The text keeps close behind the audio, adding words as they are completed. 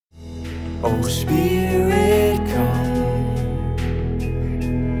Oh, Spirit, come.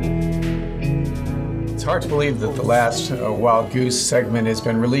 It's hard to believe that the last Wild Goose segment has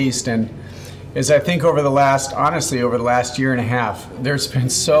been released, and as I think honestly, over the last year and a half, there's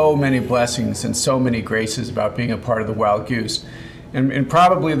been so many blessings and so many graces about being a part of the Wild Goose. And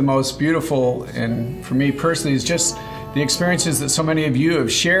probably the most beautiful, and for me personally, is just the experiences that so many of you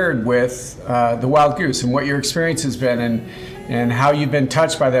have shared with the Wild Goose, and what your experience has been, and how you've been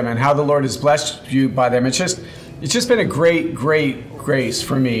touched by them, and how the Lord has blessed you by them. It's just been a great grace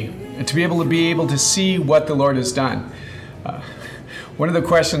for me, and to be able to see what the Lord has done. One of the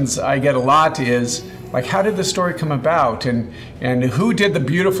questions I get a lot is, like, how did the story come about, and who did the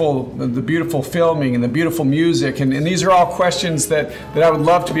beautiful filming and the beautiful music, and these are all questions that I would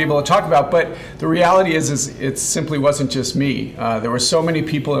love to be able to talk about. But the reality is it simply wasn't just me. There were so many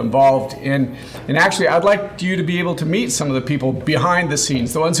people involved, and actually I'd like you to be able to meet some of the people behind the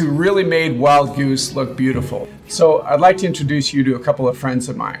scenes, the ones who really made Wild Goose look beautiful. So I'd like to introduce you to a couple of friends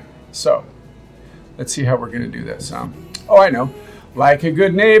of mine. So let's see how we're going to do this. Oh, I know. Like a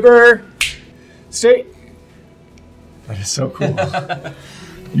good neighbor, stay. That is so cool.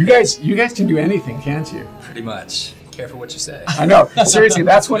 You guys can do anything, can't you? Pretty much. Careful what you say. I know. Seriously,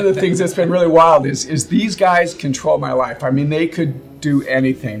 that's one of the things that's been really wild is these guys control my life. I mean, they could do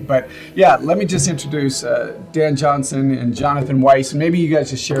anything. But yeah, let me just introduce Dan Johnson and Jonathan Weiss, and maybe you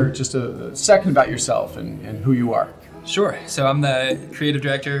guys just share just a second about yourself and who you are. Sure. So I'm the creative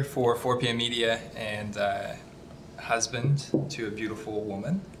director for 4 p.m. Media, and husband to a beautiful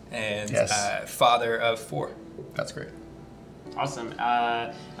woman, and yes. Father of 4. That's great. Awesome.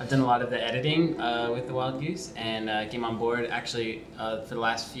 I've done a lot of the editing with the Wild Goose, and came on board actually for the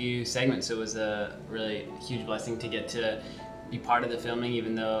last few segments. So it was a really huge blessing to get to be part of the filming,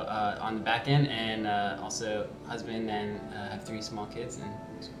 even though on the back end, and also husband, and have 3 small kids, and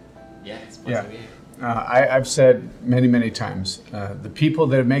yeah, it's a blessing to be here. I've said many times, the people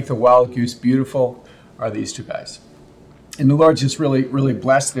that make the Wild Goose beautiful are these 2 guys. And the Lord just really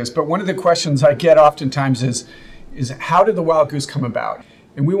blessed this. But one of the questions I get oftentimes is how did the Wild Goose come about?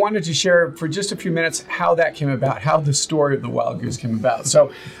 And we wanted to share for just a few minutes how that came about, how the story of the Wild Goose came about.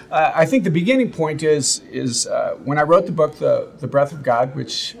 So I think the beginning point is when I wrote the book, The Breath of God,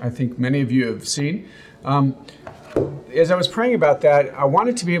 which I think many of you have seen. As I was praying about that, I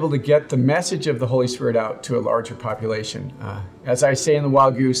wanted to be able to get the message of the Holy Spirit out to a larger population. As I say in the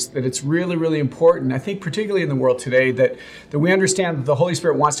Wild Goose, that it's really important, I think particularly in the world today, that we understand that the Holy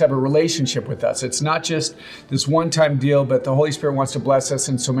Spirit wants to have a relationship with us. It's not just this one-time deal, but the Holy Spirit wants to bless us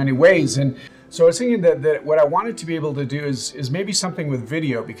in so many ways. And so I was thinking that what I wanted to be able to do is maybe something with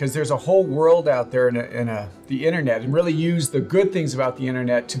video, because there's a whole world out there in the internet, and really use the good things about the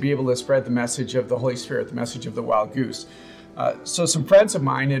internet to be able to spread the message of the Holy Spirit, the message of the Wild Goose. So some friends of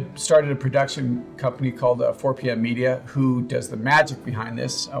mine had started a production company called 4 p.m. Media, who does the magic behind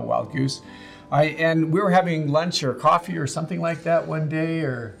this Wild Goose. And we were having lunch or coffee or something like that one day,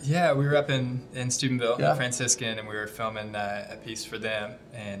 or? Yeah, we were up in Steubenville, Franciscan, and we were filming a piece for them,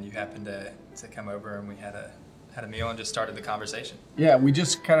 and you happened to come over, and we had a meal and just started the conversation. Yeah, we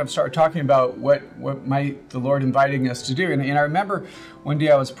just kind of started talking about what might the Lord inviting us to do. And I remember one day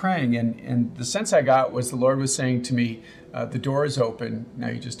I was praying, and the sense I got was the Lord was saying to me, the door is open, now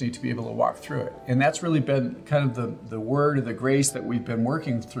you just need to be able to walk through it. And that's really been kind of the word or the grace that we've been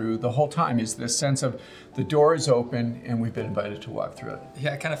working through the whole time, is this sense of the door is open and we've been invited to walk through it.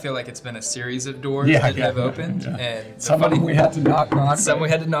 Yeah, I kind of feel like it's been a series of doors that have opened. Yeah. And some of them we had to knock on. Some we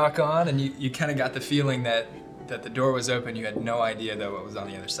had to knock on, and you kind of got the feeling that the door was open. You had no idea though what was on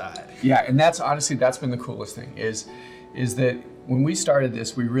the other side. Yeah, and that's been the coolest thing, is that when we started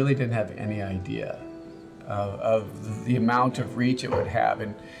this, we really didn't have any idea of the amount of reach it would have.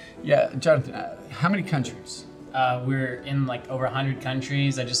 And yeah, Jonathan, how many countries? We're in like over 100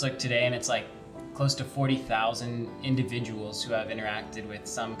 countries. I just looked today, and it's like close to 40,000 individuals who have interacted with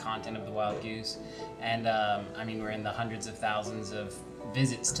some content of the Wild Goose. And I mean, we're in the hundreds of thousands of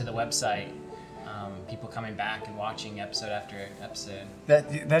visits to the website. People coming back and watching episode after episode.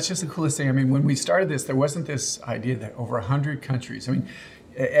 That's just the coolest thing. I mean, when we started this, there wasn't this idea that over 100 countries. I mean,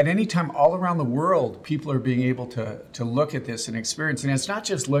 at any time all around the world, people are being able to look at this and experience. And it's not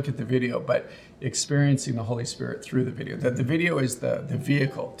just look at the video, but experiencing the Holy Spirit through the video. That the video is the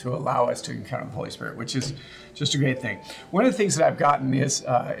vehicle to allow us to encounter the Holy Spirit, which is just a great thing. One of the things that I've gotten is,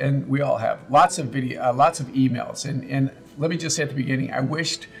 and we all have, lots of emails. And let me just say at the beginning, I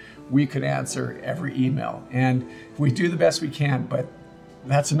wished we could answer every email. And we do the best we can, but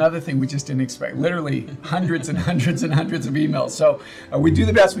that's another thing we just didn't expect. Literally hundreds and hundreds and hundreds of emails. So we do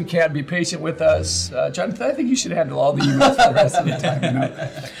the best we can. Be patient with us. Jonathan, I think you should handle all the emails for the rest of the time. You know?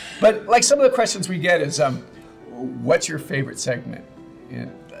 But like some of the questions we get is, what's your favorite segment?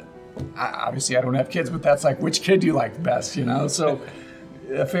 And obviously I don't have kids, but that's like, which kid do you like the best? You know. So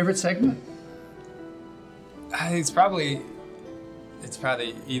a favorite segment? It's probably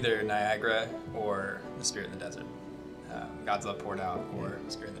either Niagara or The Spirit in the Desert. God's Love Poured Out or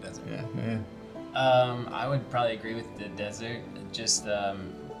The Spirit in the Desert. Yeah. I would probably agree with the desert. Just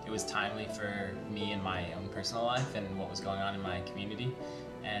it was timely for me in my own personal life and what was going on in my community,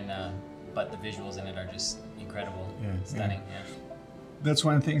 and but the visuals in it are just incredible, stunning. Yeah. That's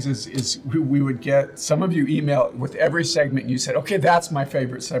one of the things is we would get, some of you email with every segment, and you said, okay, that's my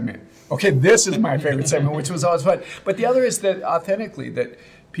favorite segment. Okay, this is my favorite segment, which was always fun. But the other is that authentically, that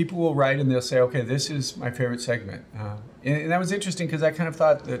people will write and they'll say, okay, this is my favorite segment. And that was interesting because I kind of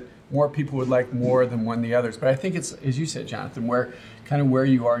thought that more people would like more than one the others. But I think it's, as you said, Jonathan, where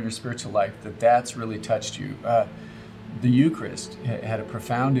you are in your spiritual life, that's really touched you. The Eucharist had a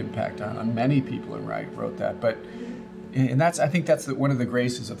profound impact on many people, and wrote that. And I think that's one of the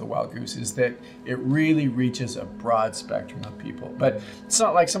graces of the Wild Goose, is that it really reaches a broad spectrum of people. But it's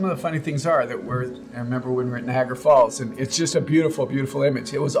not like some of the funny things are that I remember when we were at Niagara Falls, and it's just a beautiful, beautiful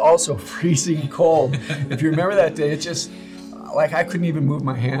image. It was also freezing cold. If you remember that day, it just, like I couldn't even move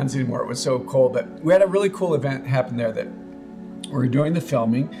my hands anymore. It was so cold. But we had a really cool event happen there that we were doing the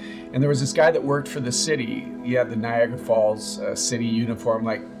filming, and there was this guy that worked for the city. He had the Niagara Falls city uniform,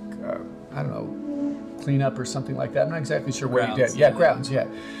 like, I don't know, cleanup or something like that. I'm not exactly sure what he did. Yeah, grounds, yeah.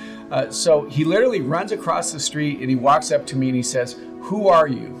 So he literally runs across the street and he walks up to me and he says, "Who are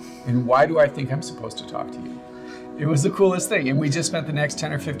you? And why do I think I'm supposed to talk to you?" It was the coolest thing. And we just spent the next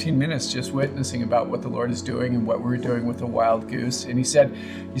 10 or 15 minutes just witnessing about what the Lord is doing and what we were doing with the Wild Goose. And he said,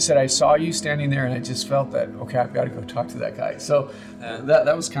 I saw you standing there and I just felt that, okay, I've got to go talk to that guy. So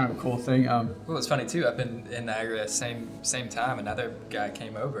that was kind of a cool thing. Well, it's funny too, up in Niagara, same time, another guy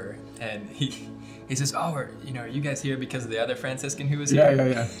came over and he says, "Oh, are you guys here because of the other Franciscan who was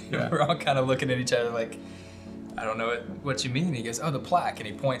here?" Yeah. We're all kind of looking at each other like, "I don't know what you mean." He goes, "Oh, the plaque," and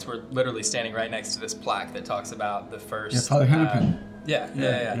he points. We're literally standing right next to this plaque that talks about the first. Yeah, Father Hennepin.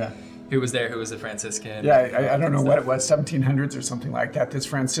 Yeah. Who was there? Who was a Franciscan? Yeah, I don't know what it was, 1700s or something like that. This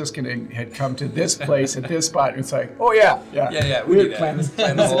Franciscan had come to this place at this spot, and it's like, oh yeah. We had planned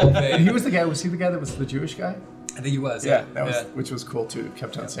the whole thing. And he was the guy. Was he the guy that was the Jewish guy? I think he was. Yeah, which was cool too.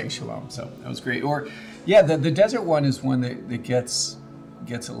 Kept on saying shalom, so that was great. Or, the desert one is one that gets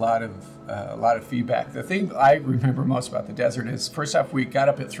a lot of feedback. The thing I remember most about the desert is, first off, we got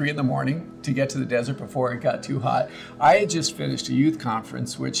up at 3 a.m. to get to the desert before it got too hot. I had just finished a youth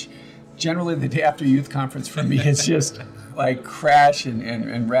conference, which generally the day after youth conference for me is just like crash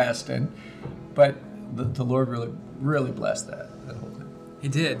and rest. But the Lord really blessed that whole thing. He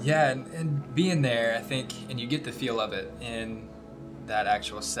did, yeah, and being there, I think, and you get the feel of it in that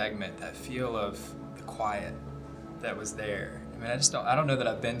actual segment, that feel of the quiet that was there. I mean, I don't know that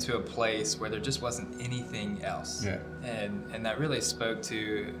I've been to a place where there just wasn't anything else. Yeah. And that really spoke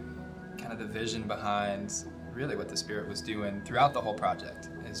to kind of the vision behind really what the Spirit was doing throughout the whole project.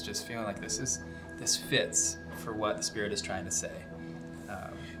 Is just feeling like this fits for what the Spirit is trying to say.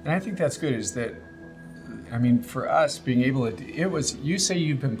 And I think that's good, is that, I mean, for us being able to, you say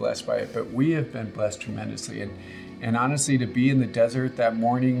you've been blessed by it, but we have been blessed tremendously. And honestly, to be in the desert that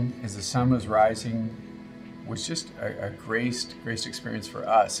morning as the sun was rising was just a graced experience for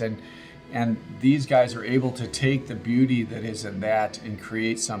us. And these guys are able to take the beauty that is in that and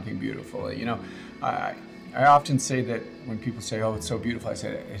create something beautiful. I often say that when people say, "Oh, it's so beautiful," I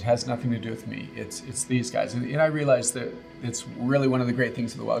say, it has nothing to do with me. It's these guys. And I realize that it's really one of the great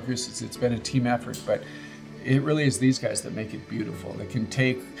things of the Wild Goose is it's been a team effort, but it really is these guys that make it beautiful. They can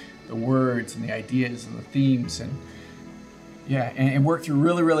take the words and the ideas and the themes and work through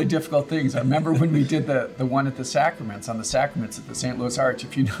really, really difficult things. I remember when we did the one at the Sacraments, at the St. Louis Arch.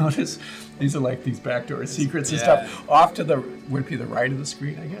 If you notice, these are like these backdoor secrets and stuff. Off to would it be the right of the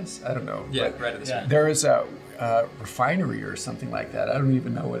screen, I guess? I don't know. Yeah, right of the screen. There is a refinery or something like that. I don't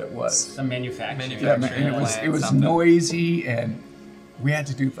even know what it was. Some manufacturing. And it was noisy, and we had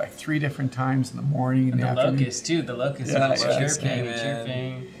to do like 3 different times in the morning and the afternoon. Locust too. The locust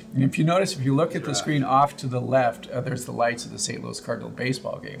chirping. And if you notice, if you look at the screen off to the left, there's the lights of the St. Louis Cardinal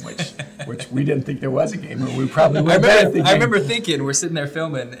baseball game, which we didn't think there was a game, or we probably would have been. I remember thinking, we're sitting there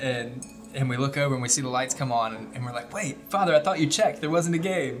filming, and we look over and we see the lights come on, and we're like, "Wait, Father, I thought you checked. There wasn't a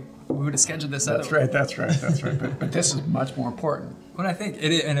game. We would have scheduled this otherwise." That's right. But this is much more important. Well, I think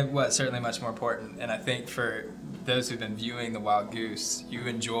it was certainly much more important, and I think for those who've been viewing the Wild Goose, you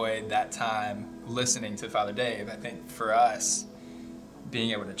enjoyed that time listening to Father Dave. I think for us,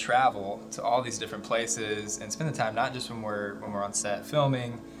 being able to travel to all these different places and spend the time not just when we're on set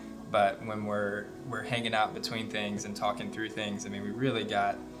filming, but when we're hanging out between things and talking through things. I mean, we really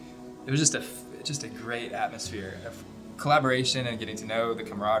got, it was just a great atmosphere of collaboration and getting to know the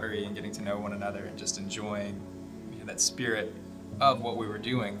camaraderie and getting to know one another and just enjoying, you know, that spirit of what we were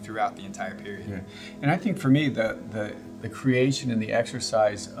doing throughout the entire period. Yeah. And I think for me, the creation and the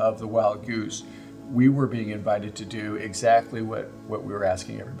exercise of the Wild Goose, we were being invited to do exactly what we were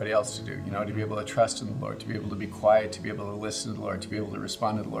asking everybody else to do, you know, to be able to trust in the Lord, to be able to be quiet, to be able to listen to the Lord, to be able to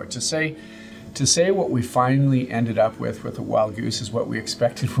respond to the Lord. To say what we finally ended up with the Wild Goose is what we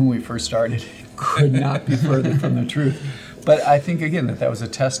expected when we first started. It could not be further from the truth. But I think, again, that was a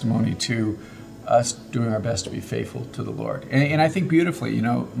testimony to us doing our best to be faithful to the Lord. And I think beautifully, you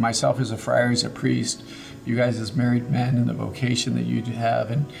know, myself as a friar, as a priest, you guys as married men, and the vocation that you have,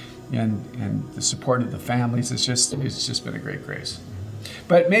 and the support of the families, it's just been a great grace.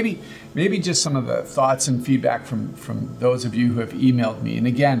 But maybe just some of the thoughts and feedback from those of you who have emailed me. And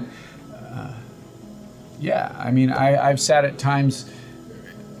again, yeah, I mean, I've sat at times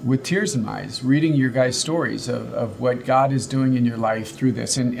with tears in my eyes reading your guys' stories of what God is doing in your life through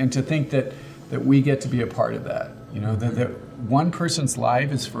this, and to think that we get to be a part of that. You know, that one person's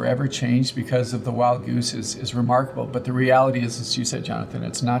life is forever changed because of the Wild Goose is remarkable. But the reality is, as you said, Jonathan,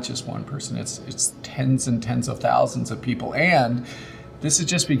 it's not just one person. It's tens and tens of thousands of people. And this is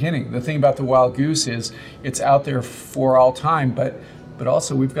just beginning. The thing about the Wild Goose is it's out there for all time, but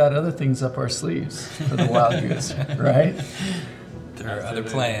also we've got other things up our sleeves for the Wild Goose, right? There are other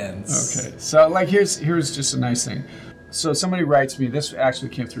plans. Okay, so like here's just a nice thing. So somebody writes me, this actually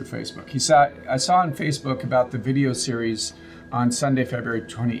came through Facebook. I saw on Facebook about the video series on Sunday, February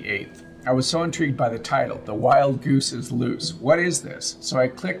 28th. I was so intrigued by the title, The Wild Goose is Loose. What is this? So I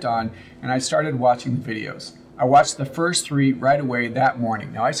clicked on and I started watching the videos. I watched the first 3 right away that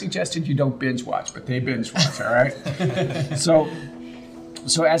morning. Now I suggested you don't binge watch, but they binge watch, all right?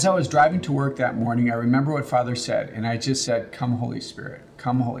 So as I was driving to work that morning, I remember what Father said, and I just said, "Come Holy Spirit,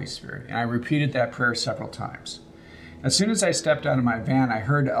 come Holy Spirit." And I repeated that prayer several times. As soon as I stepped out of my van, I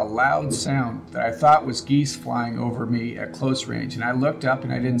heard a loud sound that I thought was geese flying over me at close range, and I looked up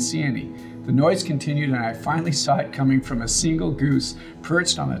and I didn't see any. The noise continued, and I finally saw it coming from a single goose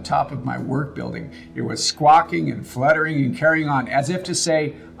perched on the top of my work building. It was squawking and fluttering and carrying on, as if to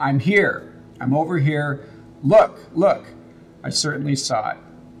say, "I'm here, I'm over here, look, look." I certainly saw it.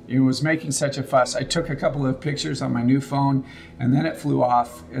 It was making such a fuss. I took a couple of pictures on my new phone, and then it flew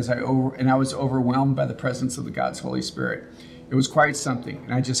off and I was overwhelmed by the presence of the God's Holy Spirit. It was quite something,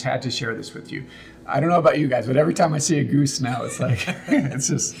 and I just had to share this with you. I don't know about you guys, but every time I see a goose now, it's like, it's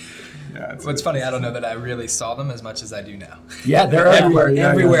just, yeah. What's funny, I don't know that I really saw them as much as I do now. Yeah, they're everywhere.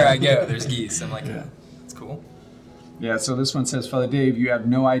 Everywhere I go, there's geese. I'm like, yeah. That's cool. Yeah, so this one says, "Father Dave, you have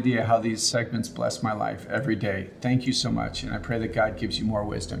no idea how these segments bless my life every day. Thank you so much, and I pray that God gives you more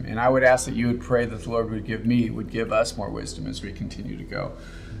wisdom." And I would ask that you would pray that the Lord would give us more wisdom as we continue to go.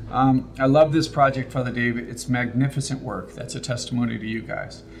 I love this project, Father Dave. It's magnificent work. That's a testimony to you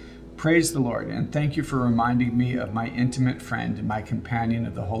guys. Praise the Lord, and thank you for reminding me of my intimate friend and my companion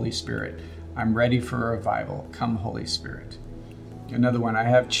of the Holy Spirit. I'm ready for a revival. Come, Holy Spirit. Another one, I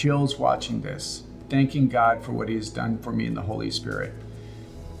have chills watching this, thanking God for what he has done for me in the Holy Spirit.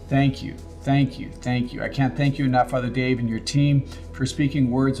 Thank you, thank you, thank you. I can't thank you enough, Father Dave, and your team for speaking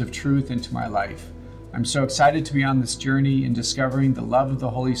words of truth into my life. I'm so excited to be on this journey in discovering the love of the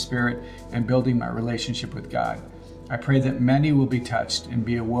Holy Spirit and building my relationship with God. I pray that many will be touched and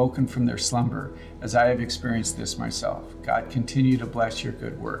be awoken from their slumber as I have experienced this myself. God, continue to bless your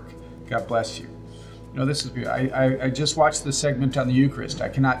good work. God bless you. You know, this is beautiful. I just watched the segment on the Eucharist. I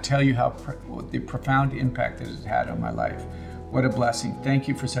cannot tell you how the profound impact that it had on my life. What a blessing. Thank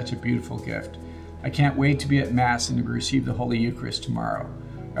you for such a beautiful gift. I can't wait to be at Mass and to receive the Holy Eucharist tomorrow.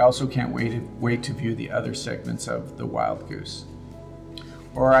 I also can't wait to view the other segments of The Wild Goose.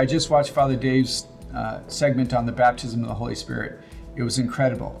 Or I just watched Father Dave's segment on the baptism of the Holy Spirit. It was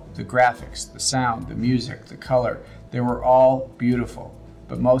incredible. The graphics, the sound, the music, the color, they were all beautiful.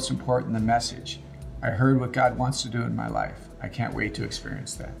 But most important, the message. I heard what God wants to do in my life. I can't wait to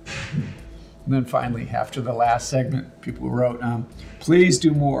experience that. And then finally, after the last segment, people wrote, please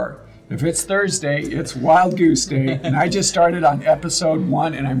do more. If it's Thursday, it's Wild Goose Day, and I just started on episode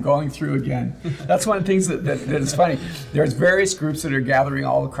 1, and I'm going through again. That's one of the things that is funny. There's various groups that are gathering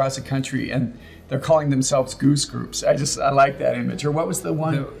all across the country, and they're calling themselves Goose groups. I like that image. Or what was the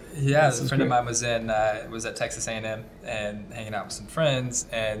one? Yeah, a friend of mine was at Texas A&M and hanging out with some friends,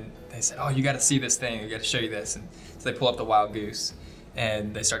 and they said, "Oh, you got to see this thing. We got to show you this." And so they pull up the Wild Goose,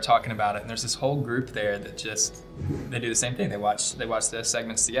 and they start talking about it. And there's this whole group there that they do the same thing. They watch the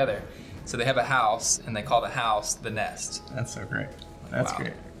segments together. So they have a house, and they call the house the Nest. That's so great. That's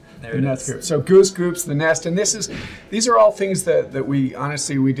great. There it is. Group. So Goose groups, the Nest, and these are all things that we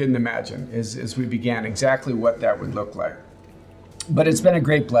honestly we didn't imagine as we began exactly what that would look like. But it's been a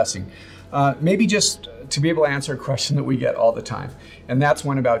great blessing. Maybe just to be able to answer a question that we get all the time, and that's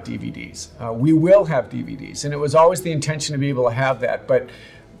one about DVDs. We will have DVDs, and it was always the intention to be able to have that, but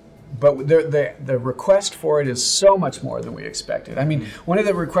the request for it is so much more than we expected. I mean, one of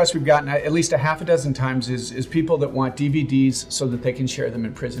the requests we've gotten at least a half a dozen times is people that want DVDs so that they can share them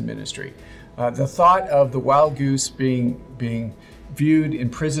in prison ministry. The thought of the Wild Goose being viewed in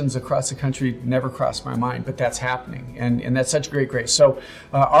prisons across the country never crossed my mind, but that's happening, and that's such great grace. So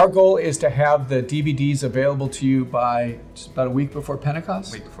our goal is to have the DVDs available to you by just about a week before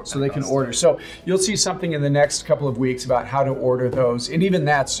Pentecost, so they can order. So you'll see something in the next couple of weeks about how to order those, and even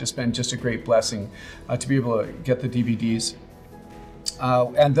that's just been just a great blessing to be able to get the DVDs.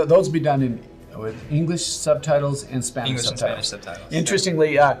 And those will be done with English subtitles and Spanish subtitles.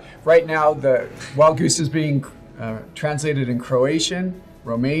 Interestingly, right now the Wild Goose is being translated in Croatian,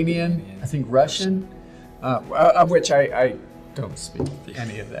 Romanian, I think Russian, of which I don't speak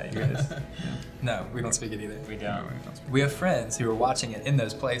any of that, you guys. No, we don't speak it either. We don't. We have friends who are watching it in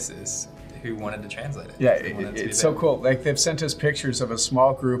those places who wanted to translate it. Yeah, it's so cool. Like they've sent us pictures of a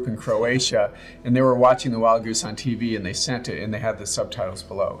small group in Croatia, and they were watching the Wild Goose on TV, and they sent it, and they had the subtitles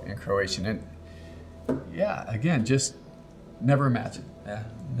below in Croatian. And yeah, again, just never imagined. Yeah,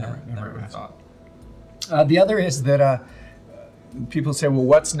 never imagined. thought. The other is that people say, well,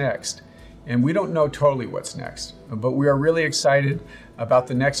 what's next? And we don't know totally what's next, but we are really excited about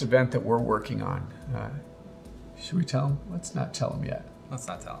the next event that we're working on. Should we tell them? Let's not tell them yet. Let's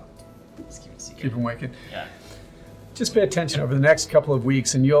not tell them. Let's keep it secret. Keep them wicked. Yeah. Just pay attention over the next couple of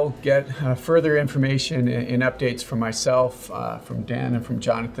weeks, and you'll get further information and updates from myself, from Dan, and from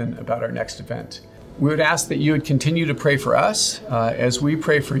Jonathan about our next event. We would ask that you would continue to pray for us as we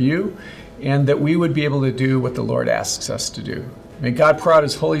pray for you, and that we would be able to do what the Lord asks us to do. May God pour out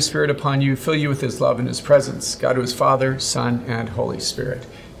His Holy Spirit upon you, fill you with His love and His presence. God who is Father, Son, and Holy Spirit.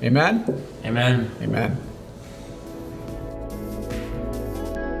 Amen? Amen. Amen.